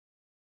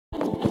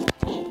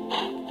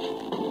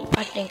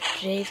think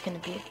today's gonna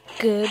be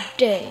a good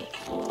day.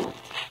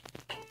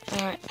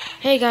 Alright.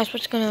 Hey guys,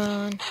 what's going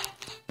on?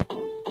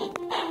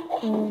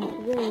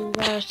 Today we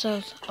got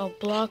ourselves a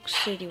Block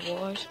City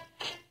Wars.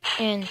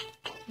 And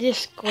this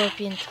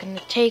scorpion's gonna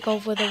take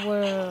over the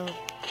world.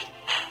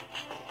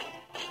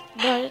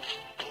 But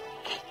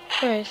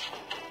first,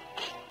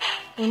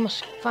 we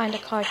must find a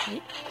car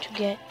to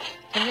get,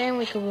 and then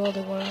we can rule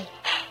the world.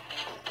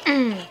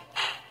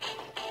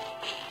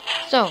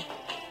 So,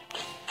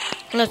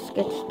 let's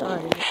get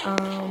started.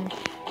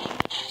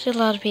 See a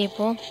lot of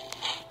people.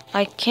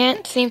 I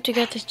can't seem to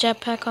get this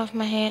jetpack off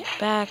my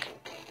back.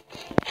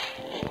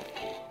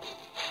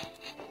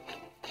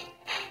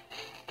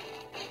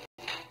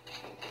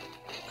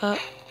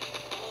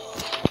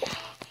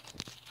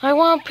 I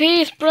want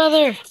peace,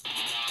 brother.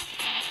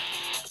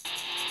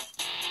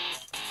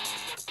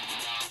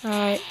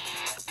 Alright,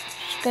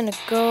 just gonna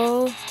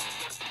go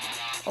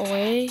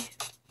away.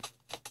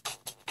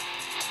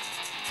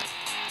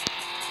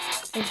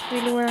 It's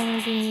really where I'm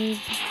gonna need.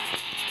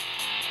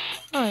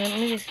 Oh, let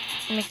me just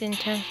make it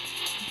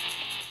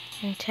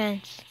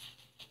intense.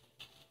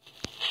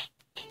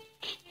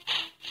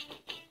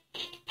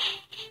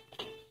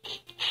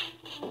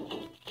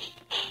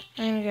 I'm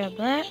gonna grab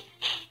that.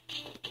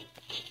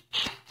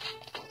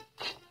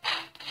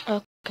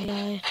 Okay,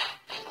 guys.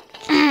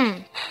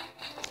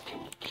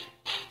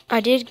 I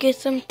did get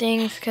some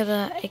things because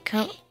it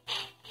comes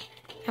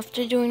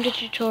after doing the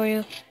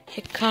tutorial.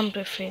 It comes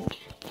with it.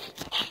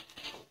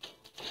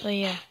 So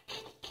yeah,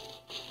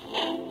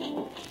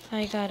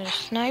 I got a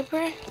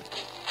sniper,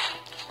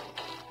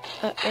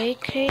 a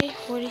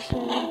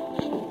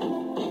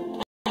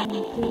AK-47,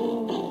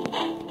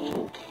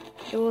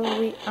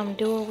 I'm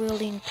dual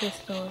wielding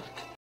pistols.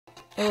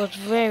 It was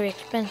very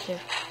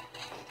expensive.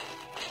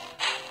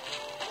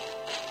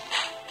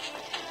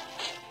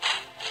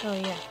 So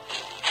yeah.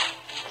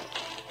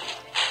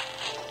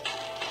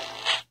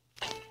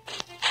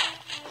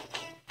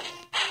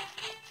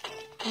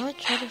 I'll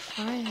try to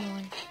find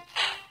one.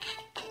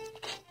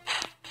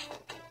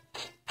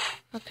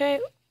 Okay.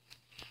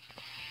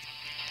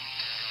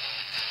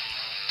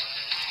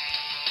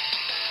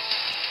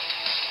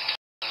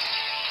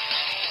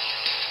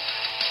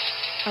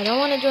 I don't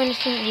want to do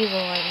anything evil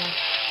right now.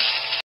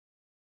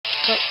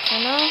 But for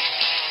now,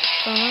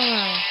 don't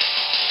lie.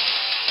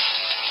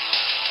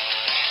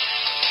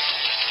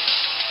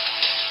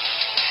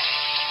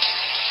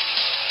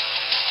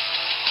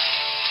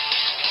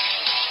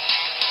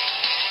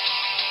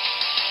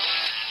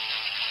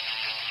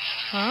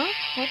 Huh?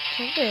 What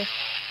is this?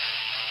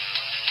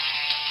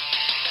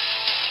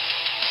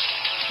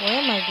 Where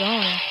am I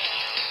going?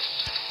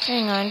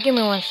 Hang on, give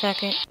me 1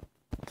 second.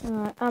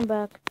 Alright, I'm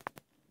back.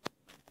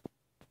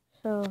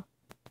 So,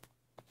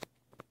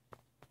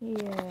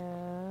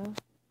 yeah.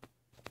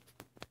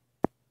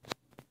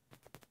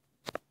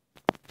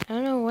 I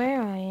don't know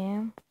where I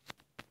am.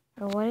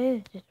 Or what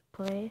is this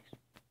place?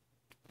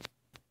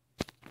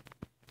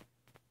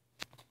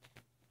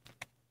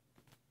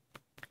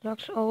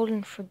 Looks old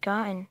and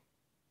forgotten.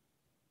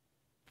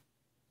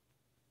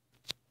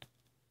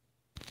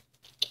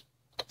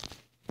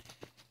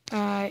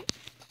 Alright.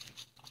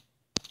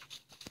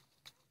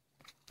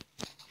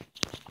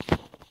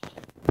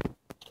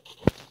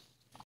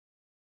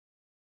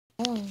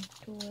 Going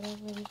to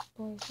whatever this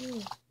place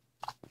is.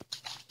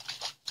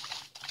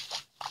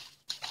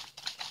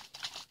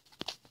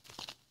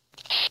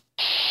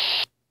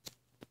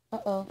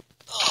 Uh-oh.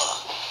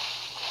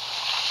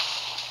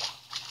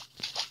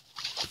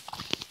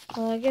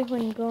 Well, I guess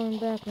when you're going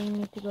back, we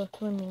need to go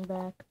swimming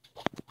back.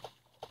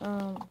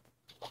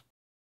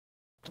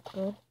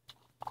 Good.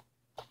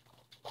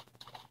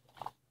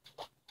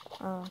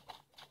 So.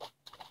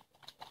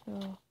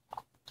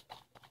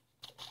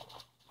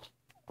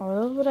 Are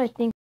those what I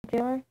think they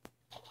are?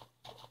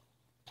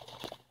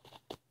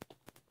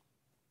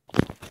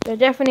 They're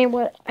definitely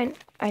what I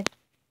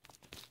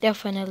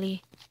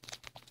definitely.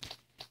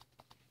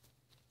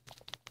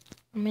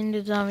 I'm in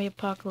the zombie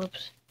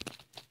apocalypse.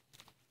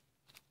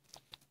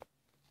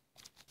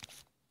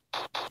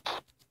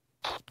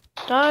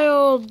 Die,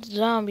 old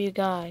zombie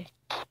guy.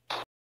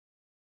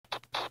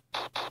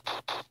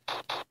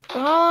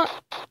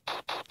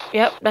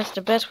 Yep, that's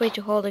the best way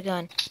to hold a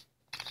gun.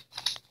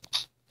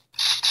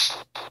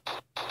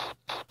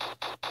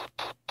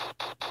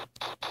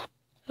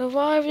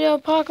 Survive the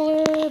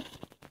apocalypse!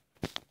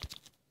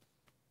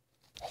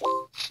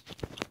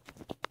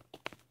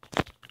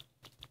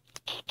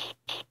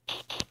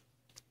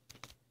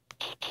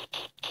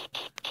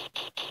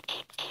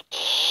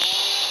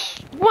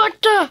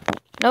 What the?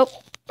 Nope.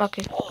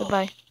 Okay,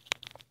 goodbye.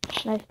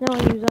 Nice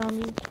knowing you,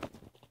 zombies.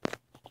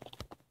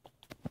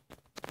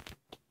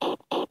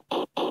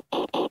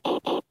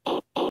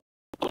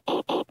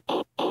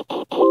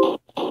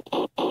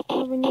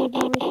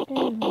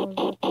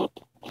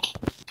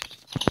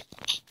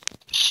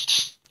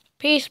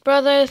 Peace,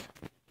 brothers.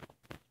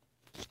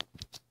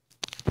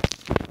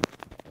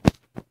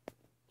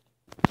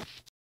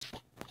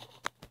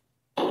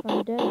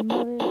 I'm dead,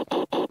 mother.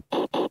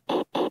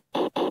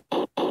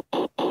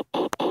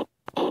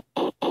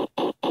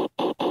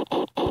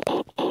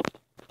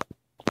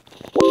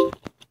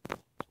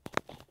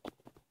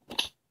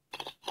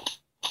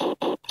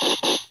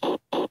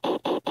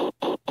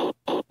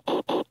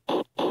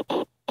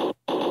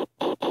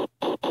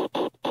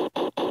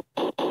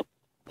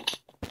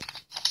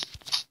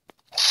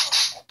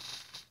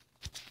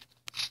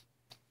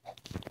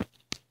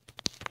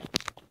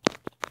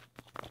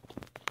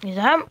 Is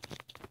that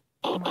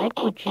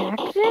Michael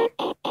Jackson?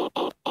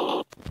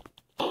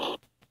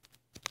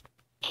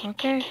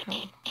 Okay,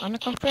 I'm gonna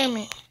confirm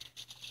it.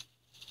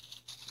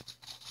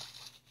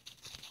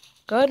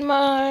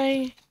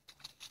 Goodbye.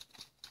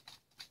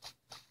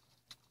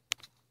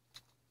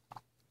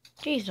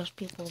 Jeez, those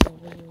people are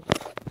weird.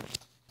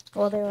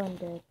 Well, they're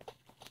undead.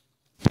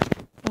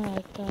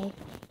 Alright, guys.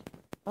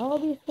 I'll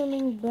be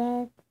swimming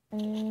back,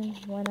 and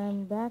when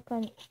I'm back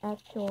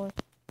at shore,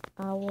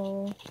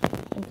 I'll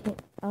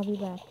be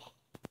back.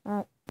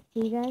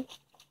 See you guys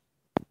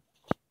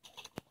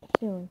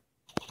soon.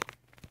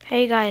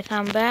 Hey guys,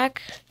 I'm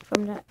back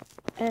from that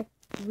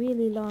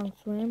really long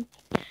swim.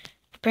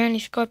 Apparently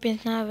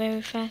Scorpion's not a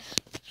very fast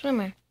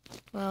swimmer.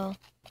 Well,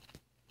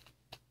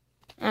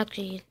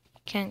 actually you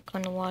can't go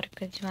in the water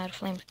because you're out of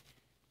flames.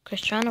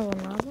 Cristiano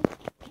Ronaldo?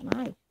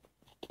 Nice.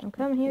 I'm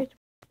coming here to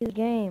play the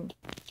game.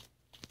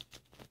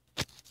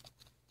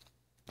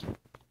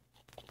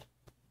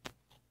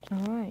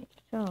 Alright,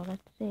 so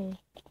let's see.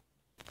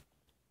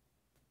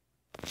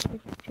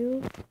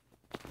 52.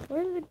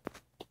 Where's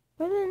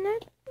the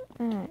next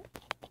at?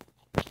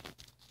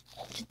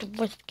 It's the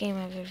worst game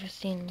I've ever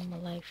seen in my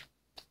life.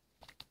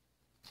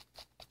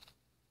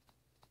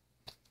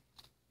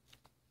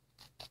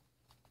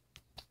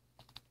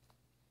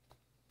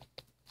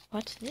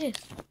 What's this?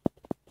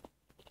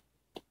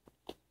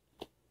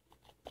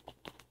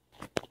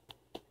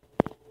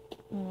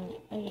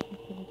 I just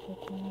have to be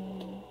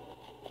checking.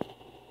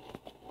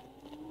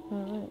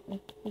 Alright,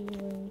 let's see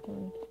where we're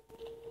going.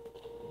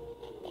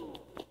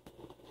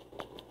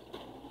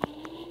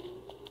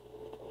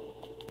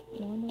 I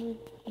wonder where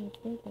it's gonna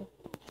take us.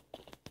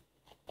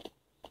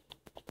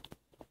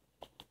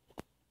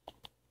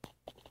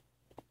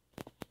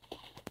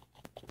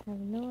 I have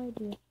no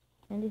idea.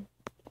 And this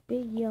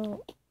big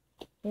yellow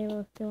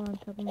arrow still on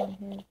top of my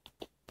head.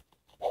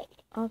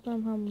 Also,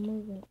 I'm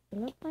moving. It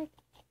looks like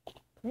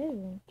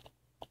prison.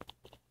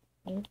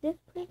 Is this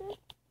prison?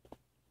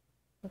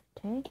 With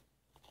tanks?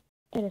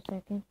 Wait a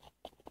second.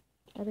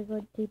 Gotta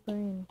go deeper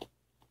in.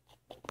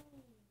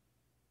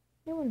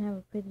 They wouldn't have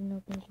a prison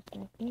open just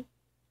like this.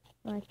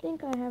 So I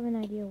think I have an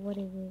idea what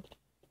it is.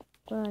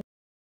 But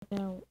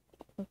now,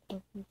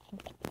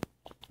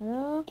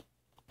 hello?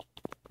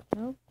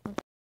 Nope.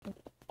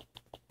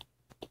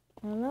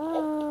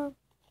 Hello?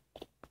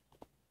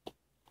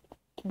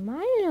 Am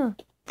I in a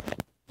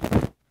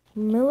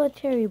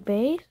military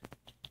base?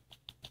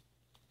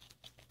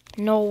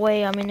 No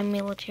way I'm in a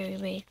military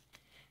base.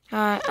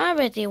 I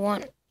bet they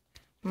want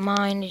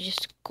mine to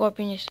just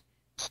Scorpion just...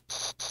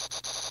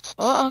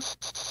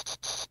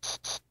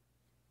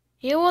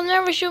 You will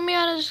never shoot me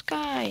out of the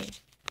sky.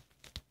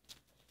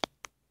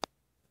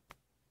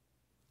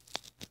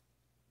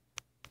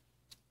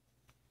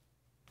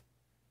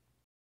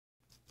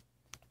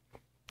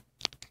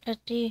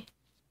 Let's see.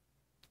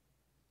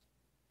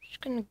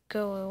 Just gonna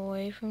go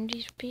away from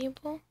these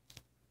people.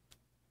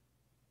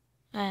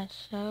 As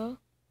so.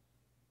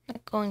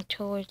 Not going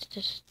towards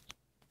this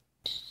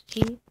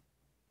sea.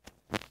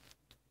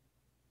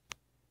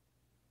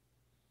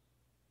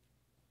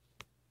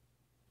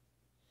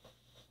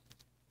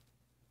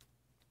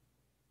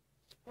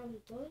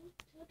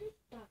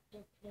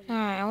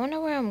 Alright, I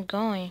wonder where I'm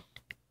going.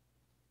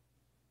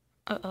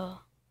 Uh-oh.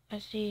 I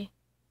see.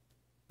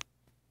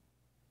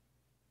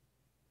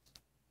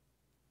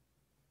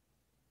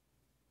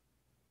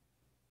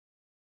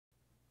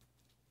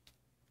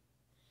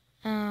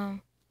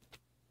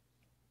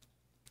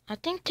 I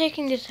think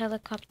taking this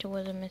helicopter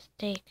was a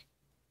mistake.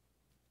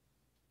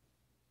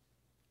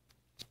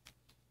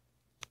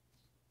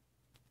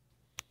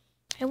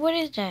 Hey, what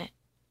is that?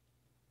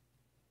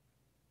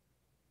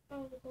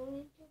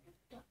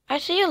 I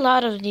see a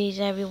lot of these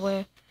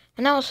everywhere.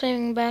 When I was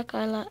swimming back,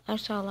 I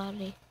saw a lot of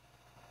these.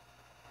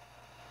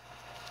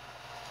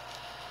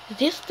 Is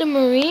this the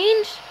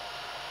Marines?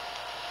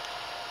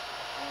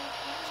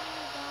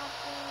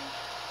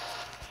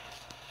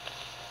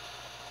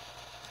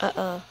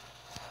 Uh-oh.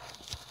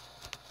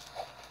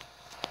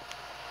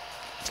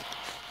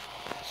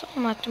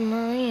 Something about the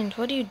Marines.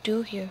 What do you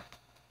do here?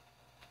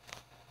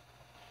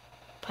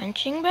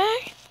 Punching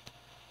bag?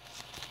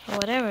 Or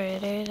whatever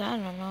it is, I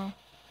don't know.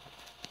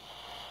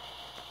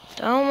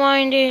 Don't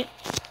mind it.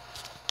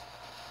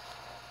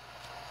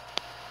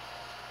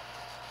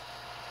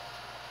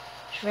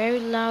 It's very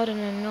loud and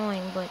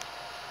annoying, but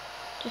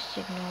just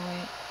ignore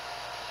it.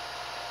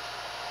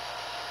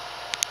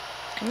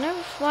 Can I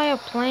never fly a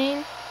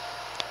plane?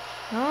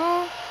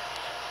 No?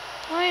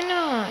 Why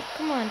not?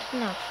 Come on, it's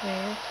not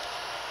fair.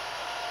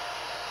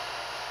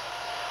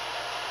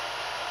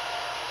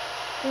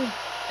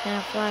 Can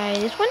I fly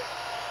this one?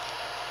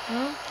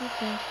 No?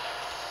 Okay.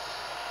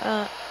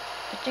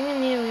 I think I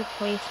need a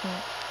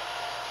replacement.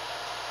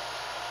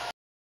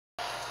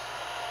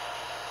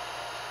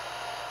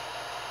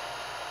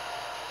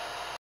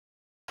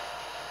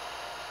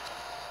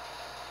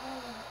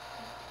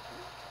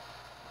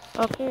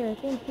 Okay, I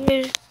think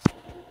here's...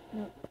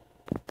 No.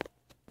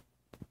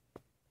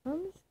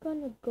 I'm just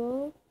gonna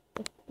go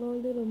explore a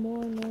little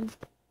more and then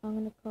I'm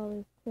gonna call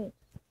it quits.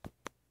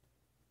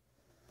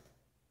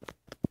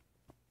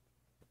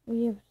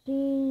 We have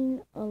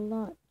seen a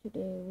lot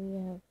today. We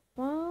have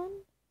found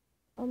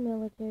a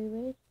military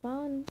base,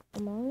 found a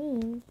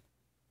marines,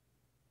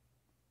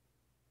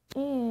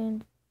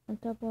 and on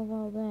top of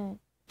all that,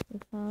 we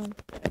found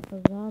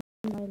a zombie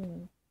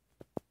island.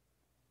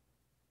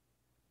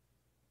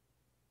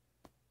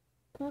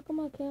 How come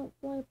I can't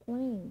fly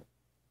planes?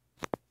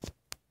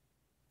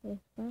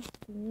 It's faster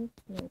than this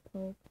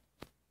slowpoke.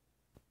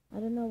 I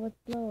don't know what's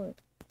slower,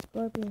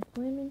 scorpion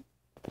swimming,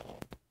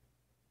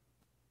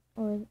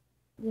 or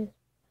this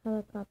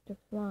helicopter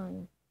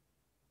flying.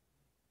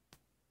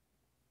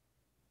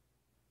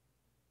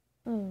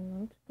 I don't know,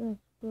 I'm just gonna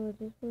explore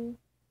this way.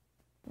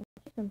 I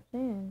see some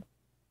sand.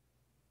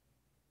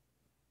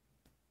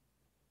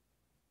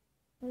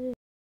 What is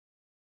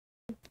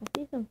this? I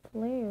see some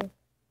flares.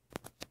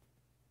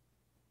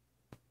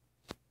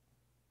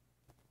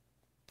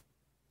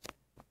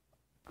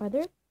 Are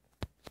there?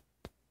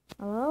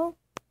 Hello?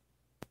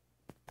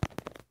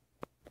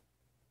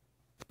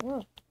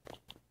 Whoa.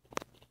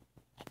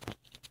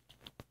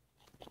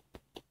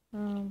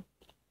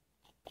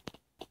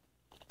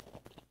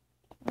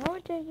 Why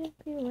would they just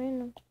be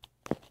random?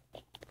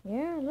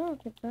 Yeah,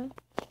 look at that.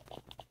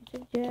 It's a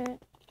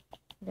jet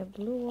that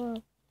blew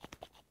up.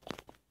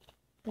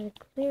 But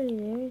clearly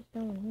there is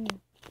someone here.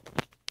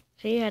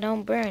 See, I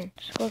don't burn.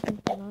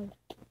 Scorpion for life.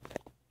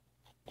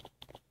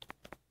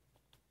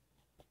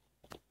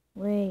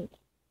 Wait.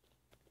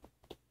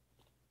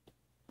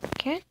 I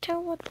can't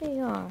tell what they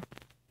are.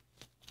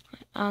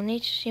 I'll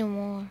need to see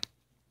more.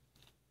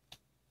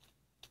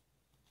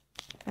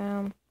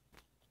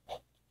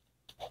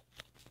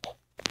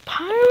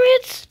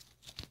 Pirates?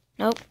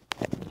 Nope.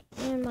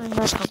 Never mind.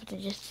 Helicopter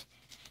just.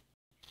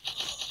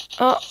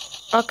 Oh,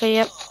 okay,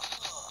 yep.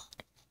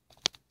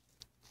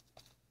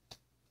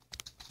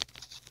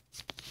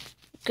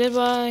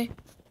 Goodbye.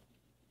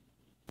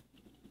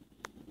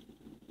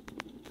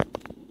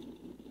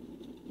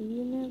 See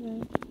you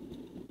never.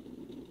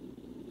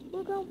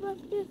 Look how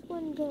fast this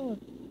one goes.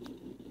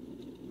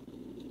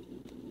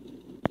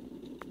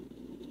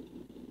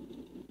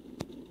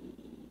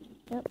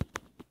 Yep.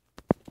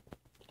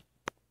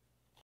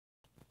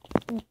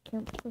 I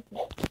can't push it.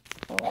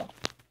 Oh.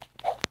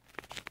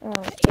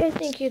 I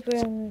think you'd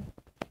rather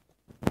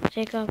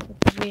take off with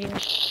the video.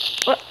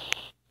 What?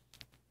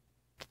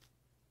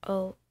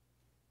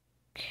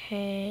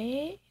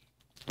 Okay.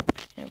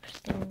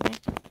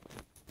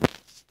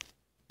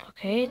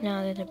 Okay,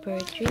 now there's a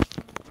bird tree.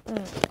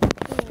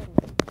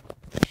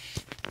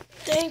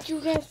 Thank you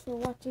guys for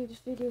watching this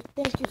video.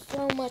 Thank you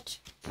so much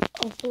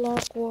of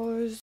Block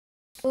Wars.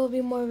 There will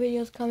be more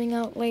videos coming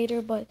out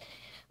later, but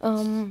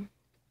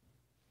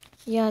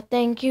yeah,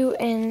 thank you.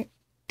 And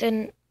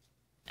then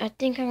I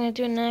think I'm gonna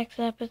do the next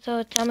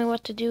episode. Tell me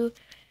what to do.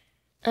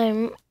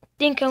 I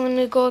think I'm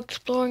gonna go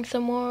exploring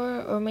some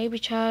more, or maybe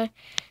try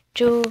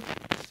to.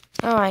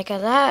 Alright,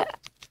 cause I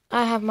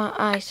have my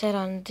eyes set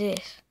on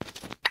this.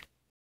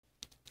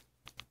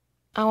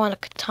 I want a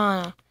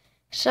katana,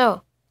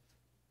 so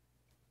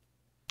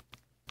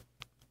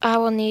I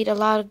will need a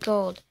lot of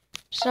gold.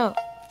 So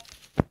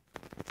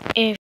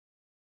if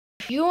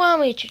you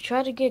want me to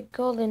try to get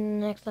gold in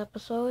the next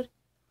episode,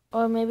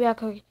 or maybe I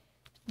could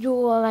do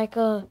like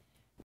a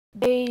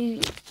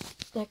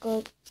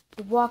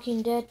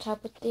Walking Dead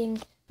type of thing,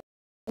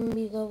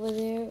 zombies over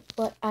there,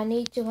 but I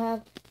need to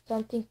have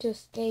something to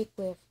escape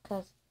with,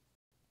 cause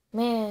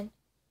man,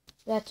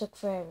 that took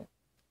forever.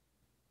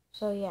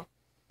 So yeah,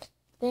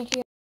 thank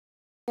you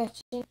for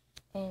watching,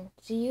 and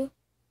see you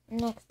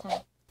next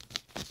time.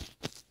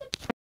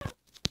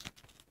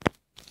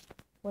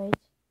 Wait,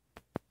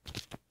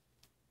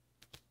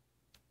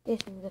 this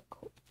is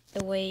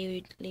the way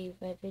you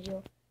leave a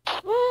video.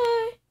 Bye.